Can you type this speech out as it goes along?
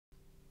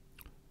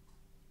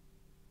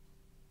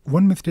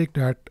one mistake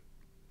that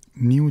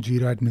new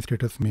Jira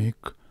administrators make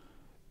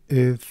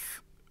is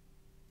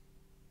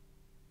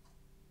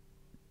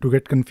to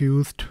get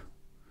confused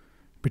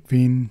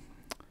between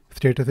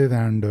statuses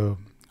and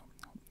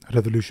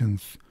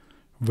resolutions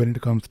when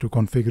it comes to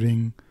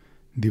configuring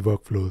the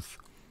workflows.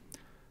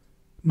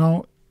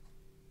 Now,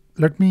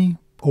 let me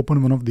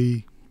open one of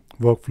the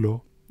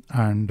workflow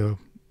and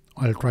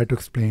I'll try to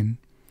explain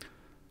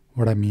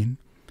what I mean.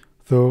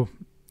 So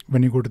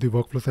when you go to the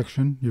workflow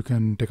section, you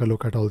can take a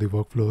look at all the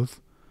workflows.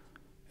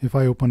 If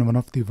I open one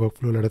of the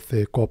workflow, let us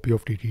say copy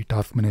of TT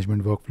task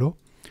management workflow,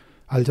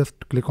 I'll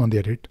just click on the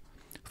edit.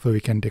 So we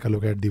can take a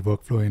look at the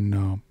workflow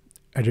in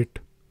edit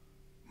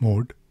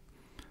mode.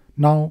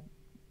 Now,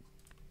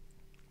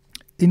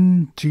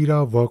 in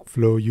Jira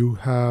workflow, you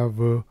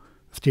have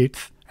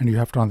states and you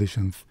have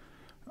transitions.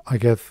 I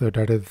guess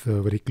that is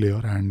very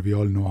clear and we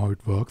all know how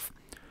it works.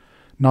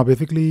 Now,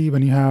 basically,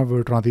 when you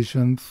have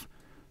transitions,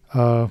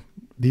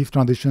 these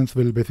transitions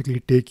will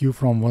basically take you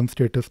from one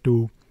status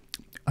to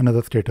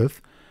another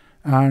status.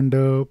 And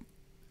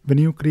when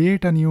you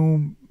create a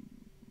new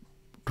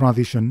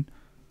transition,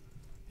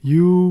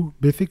 you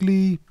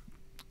basically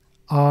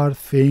are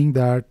saying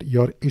that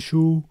your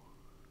issue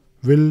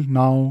will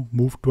now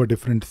move to a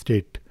different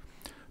state.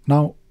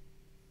 Now,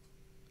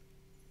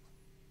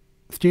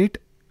 state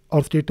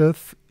or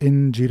status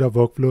in Jira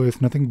workflow is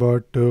nothing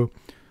but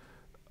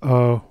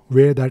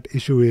where that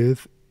issue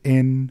is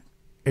in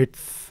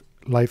its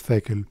life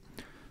cycle.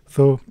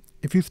 So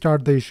if you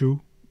start the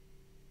issue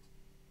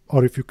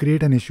or if you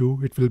create an issue,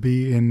 it will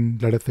be in,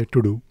 let us say,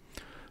 to do.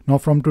 Now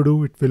from to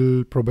do, it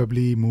will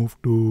probably move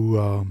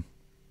to,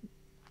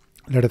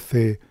 let us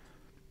say,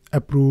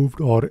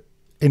 approved or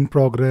in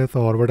progress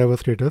or whatever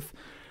status.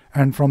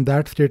 And from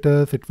that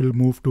status, it will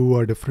move to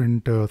a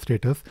different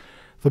status.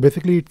 So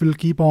basically, it will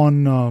keep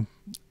on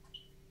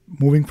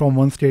moving from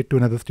one state to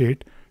another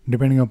state,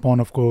 depending upon,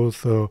 of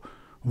course,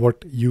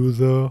 what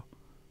user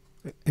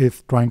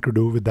is trying to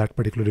do with that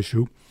particular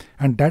issue.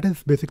 And that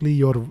is basically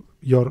your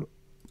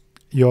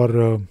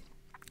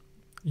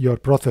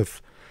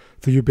process.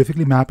 So you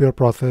basically map your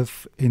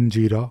process in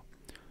Jira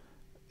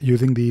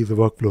using these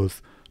workflows.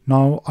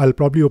 Now I'll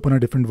probably open a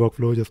different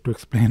workflow just to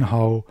explain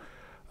how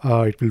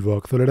it will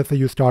work. So let us say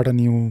you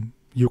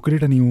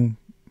create a new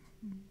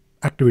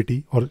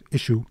activity or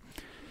issue.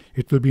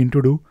 It will be in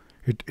to do.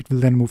 It will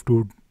then move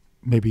to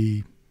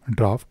maybe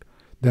draft.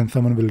 Then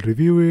someone will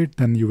review it.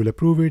 Then you will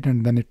approve it,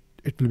 and then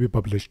it will be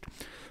published.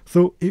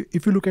 So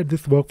if you look at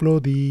this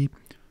workflow, the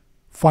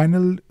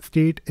final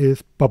state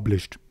is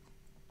published,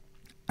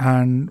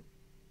 and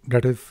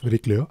that is very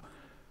clear.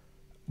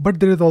 But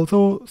there is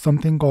also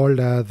something called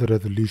as a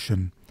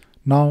resolution.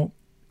 Now,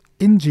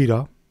 in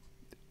Jira,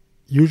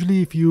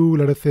 usually if you,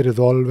 let us say,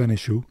 resolve an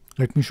issue,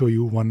 let me show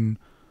you one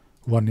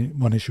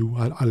issue.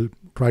 I'll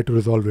try to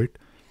resolve it,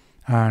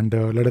 and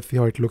let us see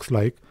how it looks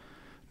like.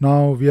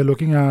 Now we are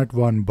looking at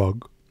one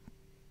bug,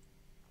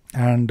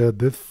 and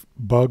this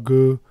bug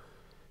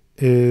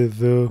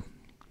is,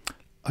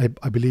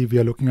 I believe we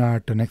are looking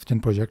at a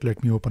next-gen project.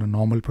 Let me open a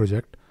normal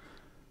project,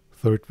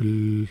 so it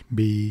will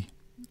be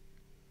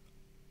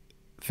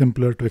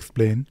simpler to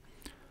explain.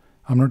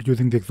 I'm not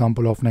using the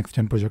example of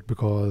next-gen project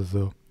because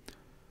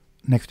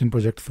next-gen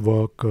projects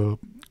work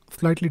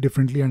slightly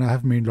differently, and I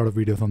have made a lot of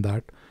videos on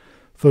that.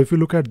 So if you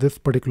look at this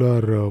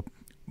particular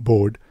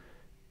board,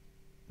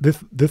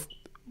 this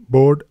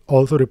board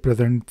also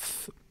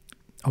represents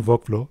a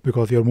workflow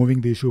because you're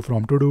moving the issue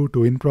from to do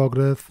to in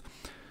progress.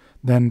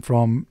 Then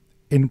from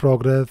in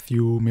progress,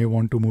 you may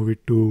want to move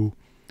it to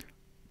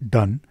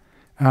done.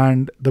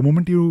 And the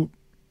moment you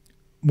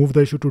move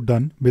the issue to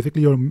done,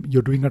 basically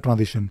you're doing a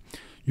transition.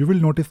 You will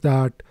notice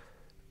that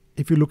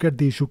if you look at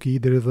the issue key,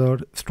 there is a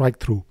strike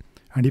through.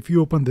 And if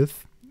you open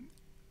this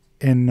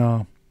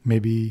in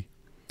maybe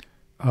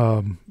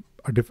in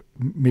a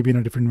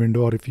different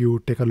window, or if you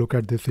take a look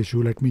at this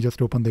issue, let me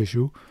just open the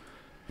issue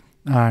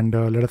and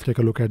let us take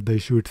a look at the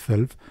issue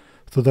itself.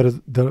 So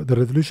the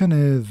resolution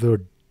is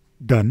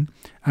done,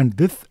 and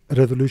this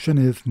resolution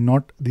is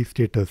not the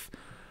status.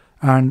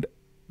 And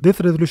this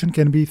resolution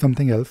can be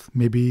something else.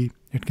 Maybe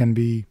it can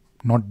be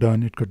not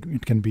done. It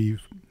can be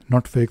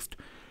not fixed.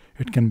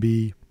 It can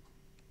be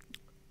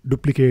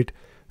duplicate.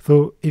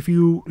 So if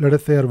you, let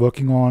us say, are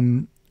working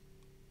on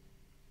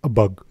a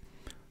bug.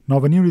 Now,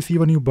 when you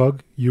receive a new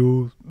bug,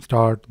 you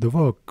start the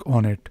work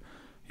on it.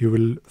 You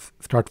will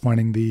start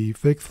finding the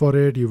fix for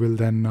it. You will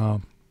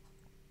then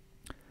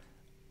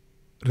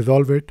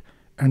resolve it.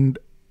 And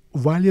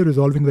while you're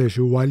resolving the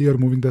issue, while you're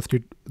moving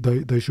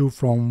the issue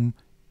from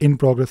in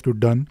progress to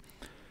done,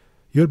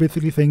 you're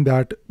basically saying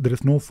that there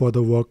is no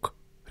further work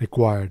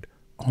required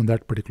on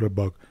that particular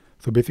bug.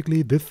 So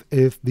basically, this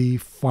is the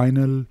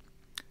final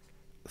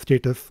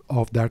status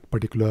of that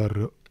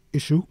particular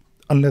issue,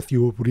 unless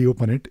you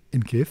reopen it.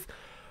 In case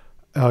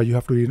you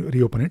have to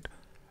reopen it.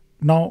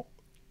 Now,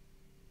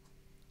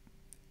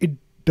 it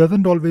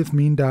doesn't always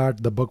mean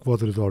that the bug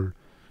was resolved.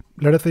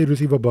 Let us say you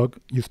receive a bug,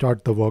 you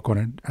start the work on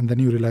it, and then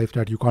you realize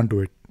that you can't do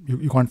it.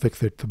 You can't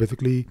fix it. So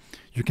basically,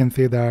 you can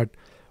say that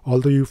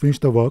although you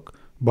finished the work,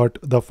 but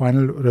the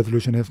final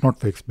resolution is not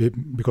fixed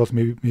because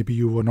maybe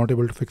you were not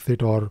able to fix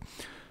it, or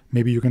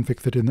maybe you can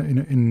fix it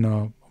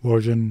in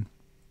version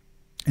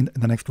in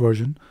the next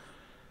version.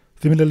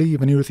 Similarly,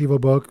 when you receive a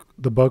bug,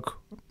 the bug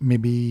may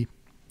be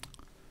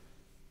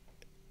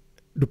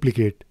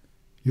duplicate.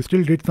 You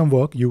still did some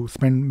work. You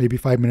spend maybe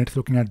 5 minutes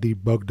looking at the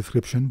bug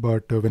description,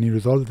 but when you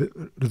resolve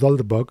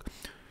the bug,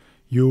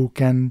 you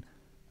can,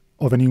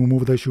 or when you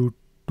move the issue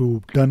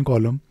to done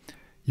column,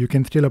 you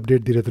can still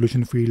update the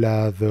resolution field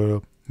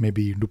as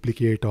maybe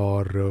duplicate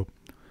or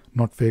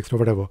not fixed or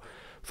whatever.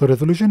 So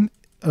resolution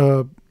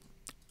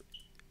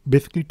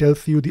basically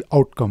tells you the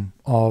outcome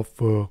of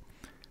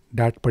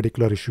that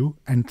particular issue,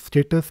 and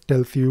status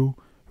tells you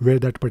where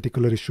that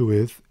particular issue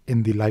is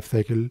in the life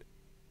cycle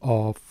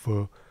of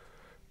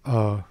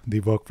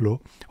the workflow,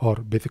 or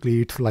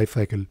basically its life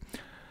cycle.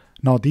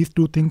 Now these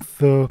two things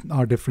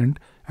are different,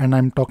 and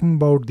I'm talking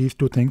about these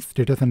two things,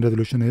 status and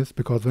resolution, is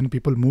because when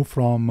people move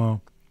from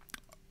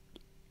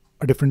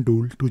a different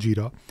tool to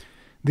Jira,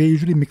 they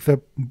usually mix up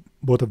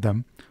both of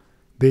them.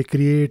 They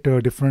create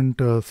different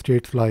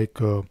states like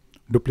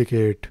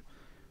duplicate,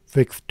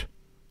 fixed,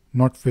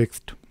 not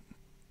fixed,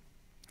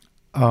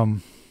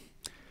 and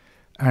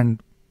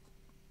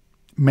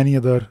many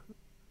other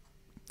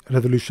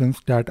resolutions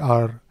that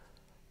are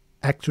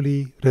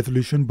actually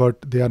resolution,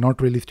 but they are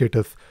not really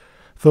status.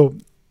 So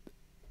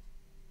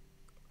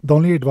the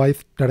only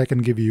advice that I can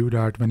give you,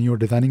 that when you're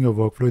designing your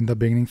workflow in the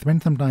beginning,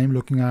 spend some time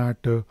looking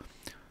at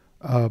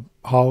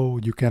how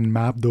you can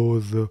map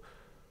those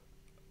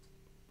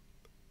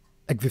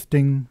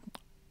existing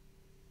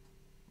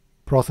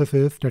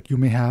processes that you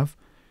may have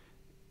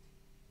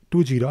to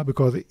Jira,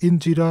 because in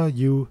Jira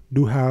you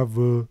do have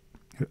a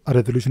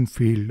resolution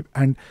field,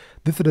 and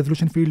this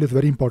resolution field is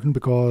very important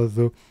because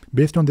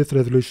based on this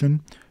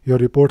resolution your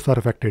reports are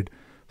affected.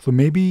 So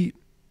maybe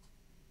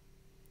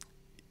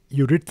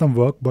you did some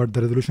work but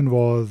the resolution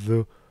was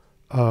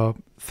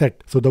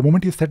set. So the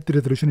moment you set the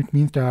resolution, it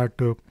means that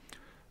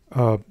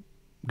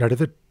that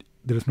is it.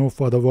 There is no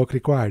further work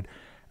required,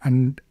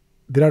 and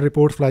there are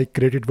reports like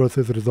created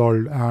versus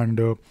resolved, and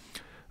a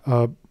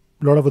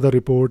lot of other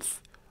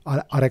reports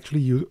are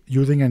actually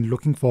using and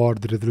looking for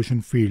the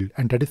resolution field,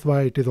 and that is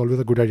why it is always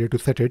a good idea to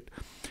set it.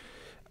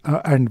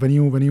 And when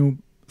you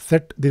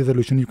set the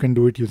resolution, you can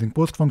do it using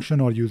post function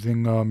or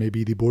using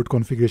maybe the board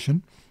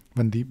configuration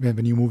when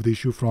you move the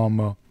issue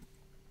from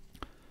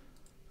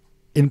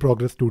in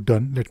progress to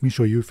done. Let me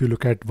show you. If you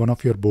look at one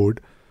of your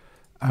board,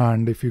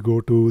 and if you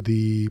go to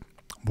the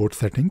board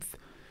settings,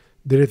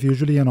 there is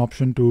usually an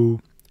option to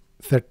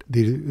set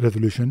the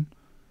resolution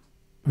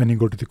when you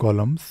go to the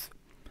columns.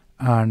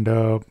 And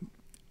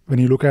when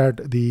you look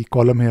at the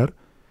column here,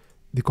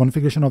 the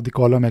configuration of the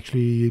column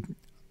actually,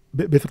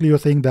 basically you're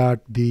saying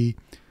that the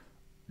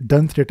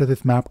done status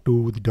is mapped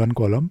to the done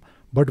column,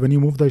 but when you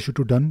move the issue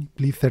to done,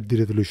 please set the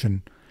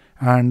resolution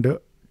and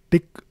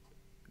tick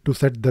to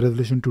set the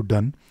resolution to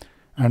done.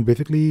 And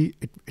basically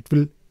it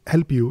will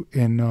help you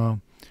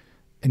in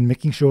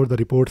making sure the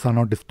reports are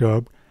not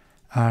disturbed.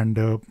 And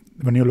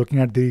when you're looking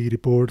at the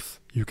reports,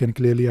 you can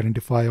clearly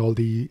identify all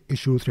the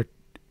issues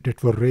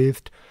that were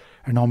raised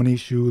and how many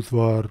issues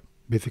were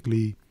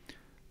basically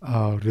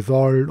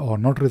resolved or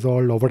not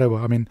resolved or whatever.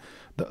 I mean,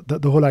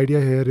 the whole idea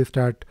here is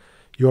that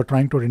you are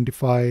trying to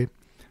identify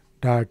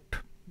that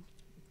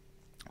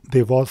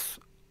there was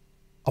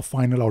a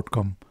final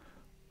outcome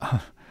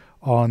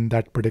on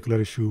that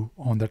particular issue,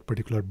 on that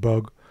particular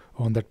bug,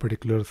 on that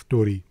particular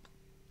story.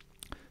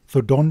 So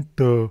don't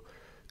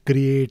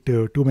create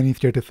too many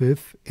statuses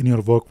in your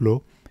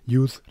workflow.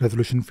 Use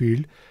resolution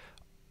field.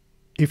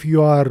 If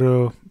you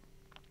are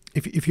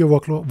if your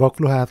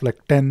workflow has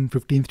like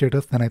 10-15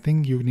 status, then I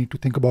think you need to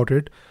think about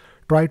it.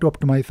 Try to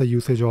optimize the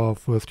usage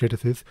of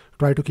statuses.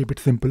 Try to keep it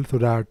simple so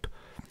that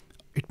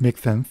it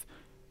makes sense.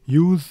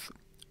 Use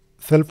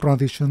self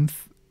transitions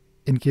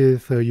in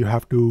case you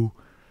have to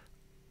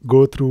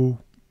go through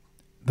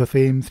the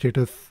same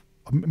status.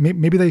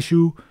 Maybe the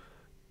issue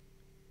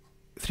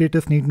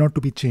status need not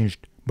to be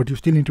changed, but you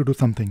still need to do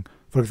something.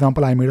 For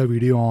example, I made a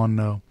video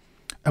on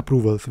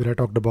approvals where I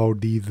talked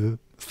about these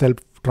self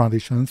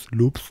transitions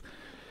loops,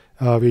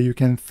 where you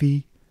can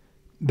see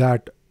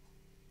that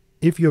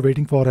if you're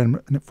waiting for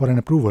an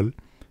approval,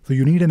 so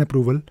you need an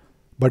approval,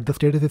 but the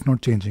status is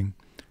not changing.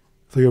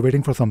 So you're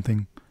waiting for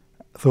something.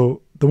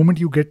 So the moment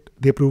you get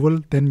the approval,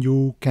 then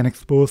you can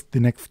expose the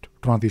next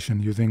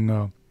transition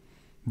using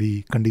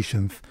the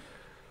conditions.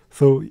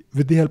 So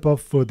with the help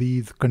of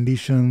these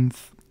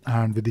conditions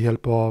and with the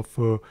help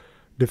of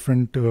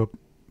different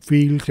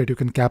fields that you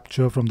can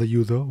capture from the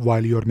user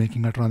while you are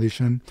making a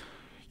transition,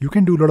 you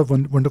can do a lot of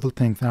wonderful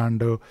things.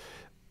 And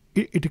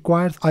it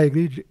requires, I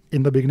agree,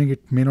 in the beginning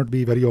it may not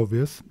be very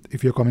obvious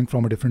if you're coming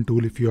from a different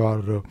tool, if you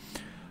are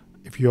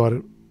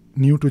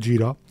new to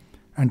Jira,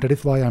 and that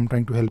is why I'm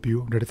trying to help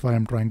you. That is why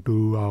I'm trying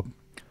to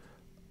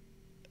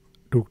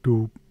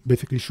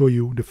basically show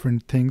you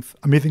different things,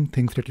 amazing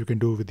things that you can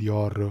do with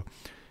your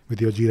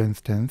Jira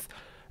instance.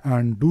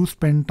 And do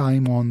spend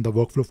time on the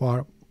workflow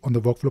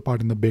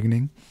part in the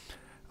beginning,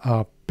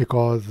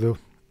 because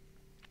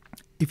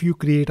if you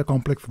create a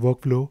complex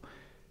workflow,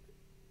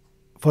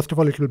 first of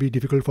all, it will be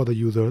difficult for the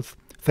users.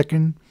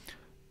 Second,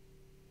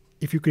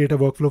 if you create a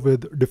workflow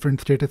with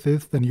different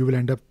statuses, then you will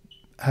end up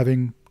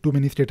having too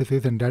many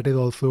statuses, and that is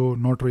also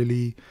not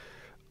really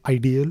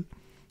ideal.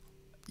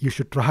 You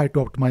should try to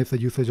optimize the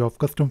usage of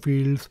custom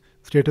fields,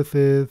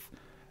 statuses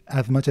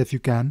as much as you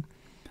can.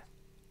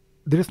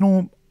 There is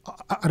no,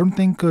 I don't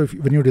think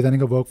when you're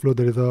designing a workflow,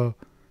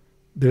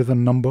 there is a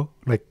number,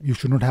 like you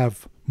should not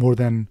have more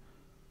than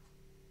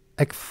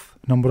X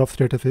number of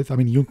statuses. I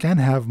mean, you can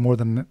have more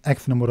than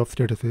X number of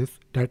statuses.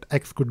 That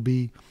X could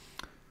be,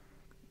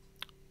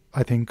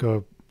 I think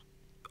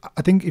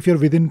if you're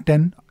within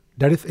 10,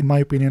 that is, in my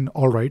opinion,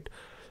 all right.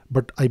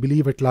 But I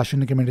believe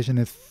Atlassian recommendation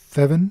is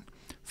 7.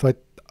 So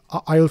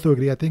I also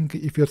agree. I think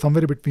if you're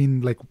somewhere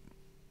between, like,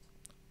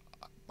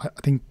 I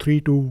think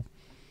 3 to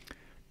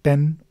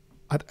 10,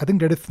 I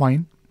think that is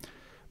fine.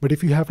 But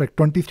if you have like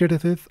 20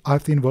 statuses,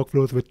 I've seen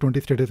workflows with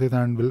 20 statuses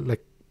and will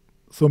like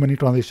so many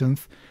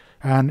transitions,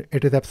 and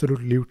it is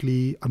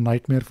absolutely a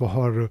nightmare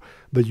for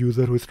the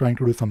user who is trying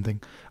to do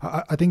something.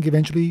 I think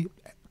eventually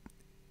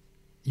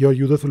your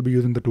users will be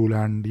using the tool,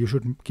 and you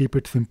should keep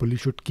it simple. You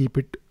should keep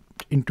it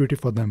intuitive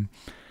for them.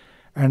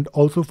 And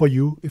also for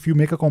you, if you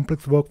make a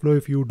complex workflow,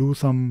 if you do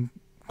some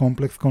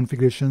complex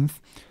configurations,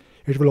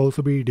 it will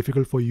also be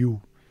difficult for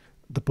you,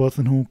 the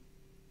person who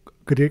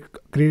created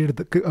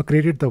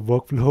the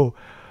workflow,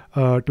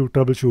 to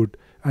troubleshoot.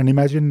 And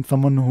imagine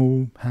someone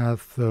who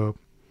has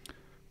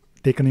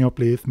taken your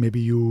place. Maybe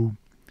you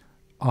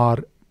are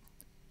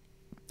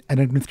an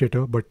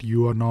administrator, but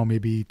you are now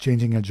maybe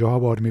changing a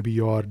job, or maybe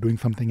you are doing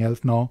something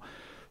else now.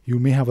 You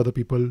may have other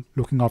people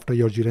looking after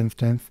your Jira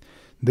instance.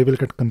 They will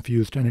get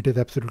confused, and it is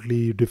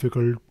absolutely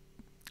difficult.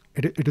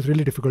 It is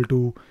really difficult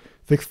to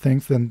fix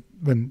things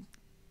when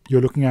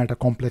you're looking at a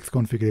complex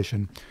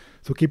configuration.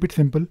 So keep it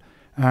simple.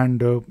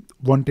 And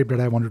one tip that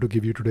I wanted to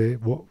give you today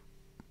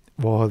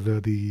was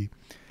the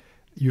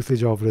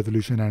usage of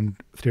resolution and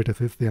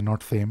statuses. They are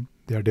not same.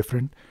 They are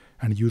different,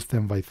 and use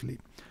them wisely.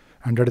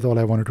 And that is all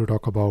I wanted to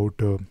talk about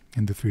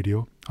in this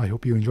video. I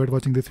hope you enjoyed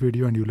watching this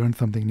video and you learned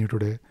something new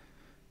today.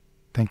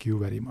 Thank you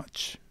very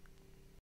much.